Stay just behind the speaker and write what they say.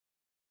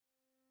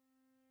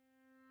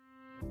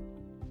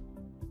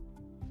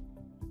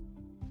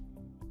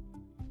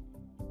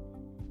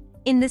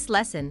In this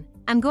lesson,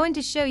 I'm going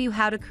to show you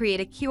how to create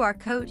a QR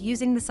code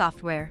using the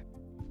software.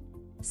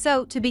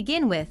 So, to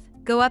begin with,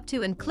 go up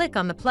to and click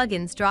on the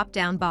Plugins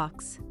drop-down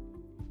box.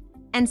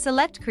 And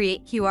select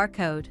Create QR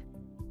Code.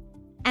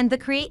 And the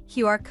Create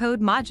QR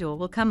Code module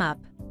will come up.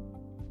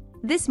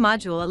 This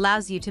module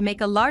allows you to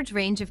make a large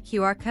range of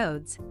QR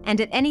codes,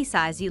 and at any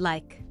size you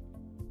like.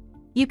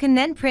 You can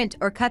then print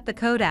or cut the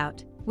code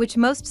out, which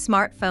most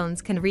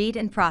smartphones can read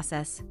and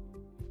process.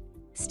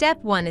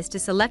 Step 1 is to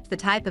select the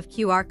type of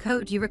QR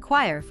code you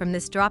require from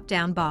this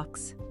drop-down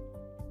box.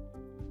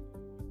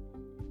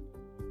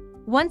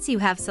 Once you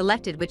have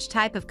selected which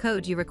type of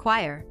code you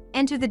require,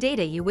 enter the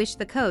data you wish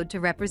the code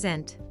to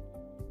represent.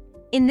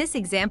 In this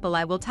example,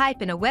 I will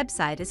type in a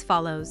website as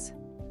follows.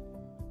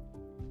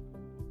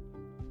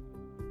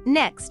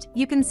 Next,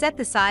 you can set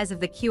the size of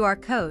the QR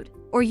code,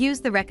 or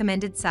use the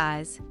recommended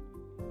size.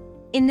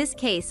 In this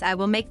case, I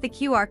will make the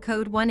QR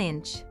code 1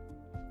 inch.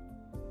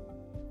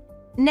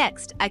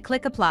 Next, I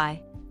click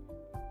Apply.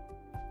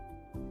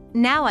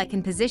 Now I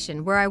can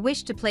position where I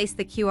wish to place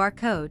the QR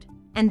code,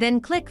 and then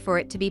click for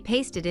it to be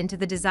pasted into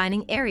the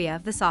designing area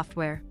of the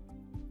software.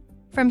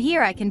 From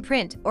here I can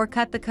print or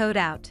cut the code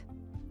out.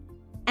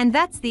 And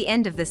that's the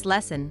end of this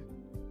lesson.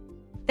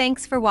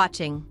 Thanks for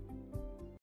watching.